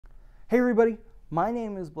Hey everybody, my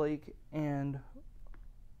name is Blake and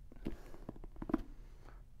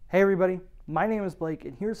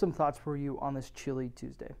here's some thoughts for you on this chilly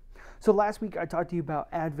Tuesday. So last week I talked to you about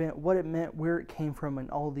Advent, what it meant, where it came from,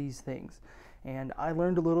 and all these things. And I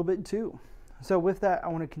learned a little bit too. So with that, I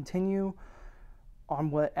want to continue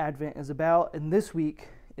on what Advent is about, and this week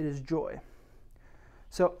it is joy.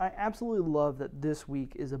 So I absolutely love that this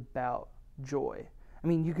week is about joy. I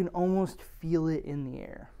mean, you can almost feel it in the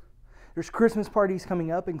air. There's Christmas parties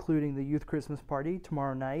coming up, including the youth Christmas party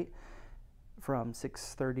tomorrow night from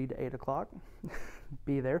 6:30 to 8 o'clock.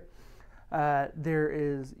 Be there.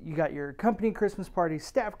 You got your company Christmas parties,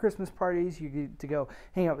 staff Christmas parties. You get to go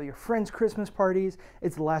hang out with your friends' Christmas parties.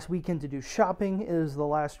 It's the last weekend to do shopping. It is the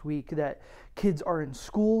last week that kids are in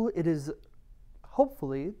school. It is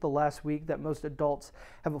hopefully the last week that most adults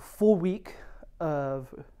have a full week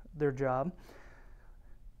of their job.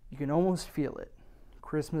 You can almost feel it.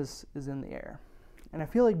 Christmas is in the air. And I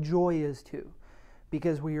feel like joy is too,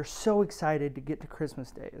 because we are so excited to get to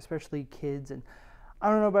Christmas Day, especially kids. And I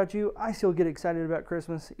don't know about you, I still get excited about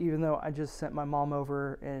Christmas, even though I just sent my mom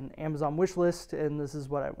over an Amazon wish list and this is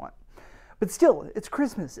what I want. But still, it's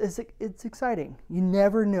Christmas. It's exciting. You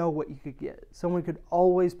never know what you could get. Someone could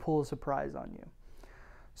always pull a surprise on you.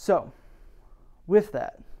 So, with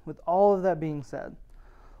all of that being said,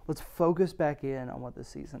 let's focus back in on what this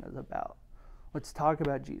season is about. Let's talk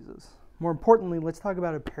about Jesus. More importantly, let's talk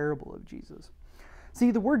about a parable of Jesus. See,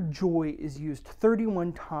 the word joy is used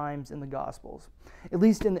 31 times in the Gospels, at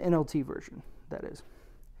least in the NLT version, that is.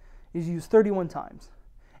 It is used 31 times.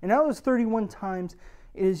 And out of those 31 times,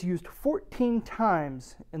 it is used 14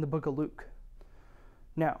 times in the book of Luke.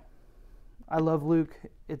 Now, I love Luke.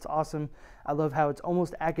 It's awesome. I love how it's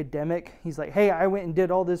almost academic. He's like, hey, I went and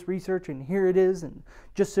did all this research, and here it is, and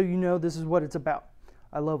just so you know, this is what it's about.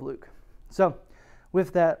 I love Luke. So,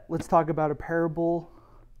 with that, let's talk about a parable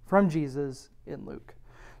from Jesus in Luke.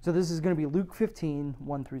 So this is going to be Luke 15,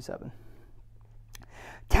 1 through 7.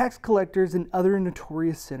 Tax collectors and other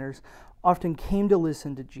notorious sinners often came to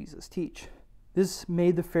listen to Jesus teach. This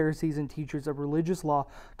made the Pharisees and teachers of religious law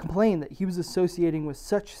complain that he was associating with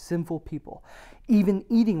such sinful people, even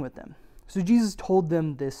eating with them. So Jesus told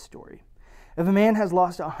them this story. If a man has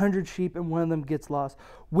lost 100 sheep and one of them gets lost,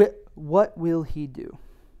 what will he do?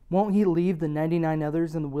 Won't he leave the 99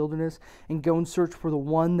 others in the wilderness and go and search for the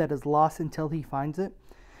one that is lost until he finds it?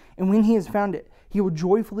 And when he has found it, he will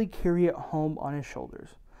joyfully carry it home on his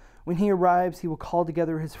shoulders. When he arrives, he will call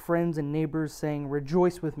together his friends and neighbors, saying,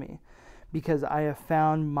 "Rejoice with me, because I have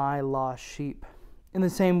found my lost sheep." In the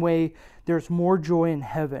same way, there's more joy in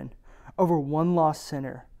heaven over one lost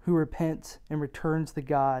sinner who repents and returns to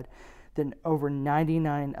God than over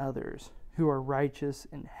 99 others who are righteous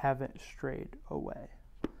and haven't strayed away.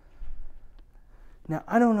 Now,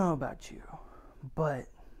 I don't know about you, but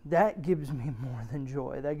that gives me more than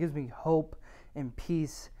joy. That gives me hope and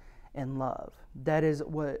peace and love. That is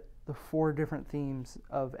what the 4 different themes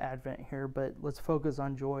of Advent here, but let's focus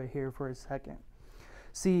on joy here for a second.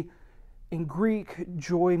 See, in Greek,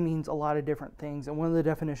 joy means a lot of different things, and one of the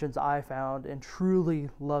definitions I found, and truly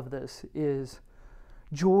love this, is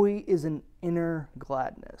joy is an inner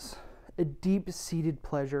gladness. A deep-seated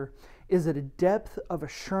pleasure is at a depth of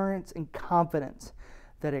assurance and confidence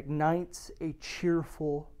that ignites a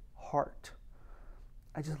cheerful heart.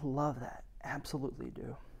 I just love that. Absolutely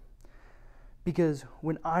do. Because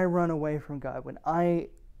when I run away from God, when I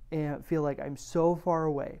feel like I'm so far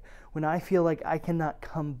away, when I feel like I cannot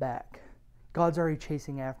come back, God's already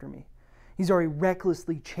chasing after me. He's already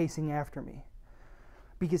recklessly chasing after me.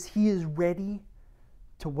 Because he is ready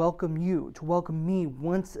to welcome you, to welcome me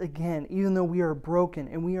once again, even though we are broken,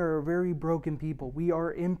 and we are a very broken people. We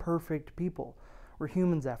are imperfect people. We're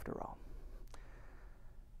humans after all.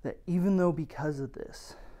 That even though because of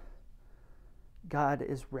this, God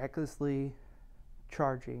is recklessly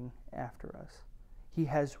charging after us. He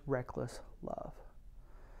has reckless love.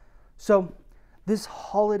 So, this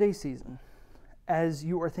holiday season, as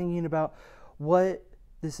you are thinking about what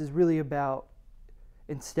this is really about,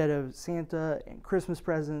 instead of Santa and Christmas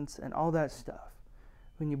presents and all that stuff,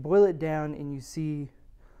 when you boil it down and you see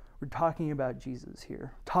we're talking about Jesus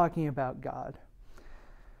here, talking about God,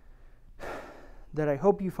 that I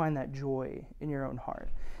hope you find that joy in your own heart,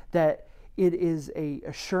 that it is a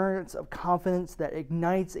assurance of confidence that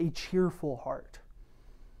ignites a cheerful heart.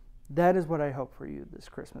 That is what I hope for you this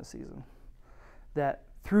Christmas season, that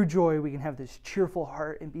through joy we can have this cheerful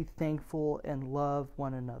heart and be thankful and love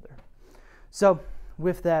one another. So,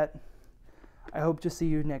 with that, I hope to see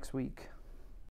you next week.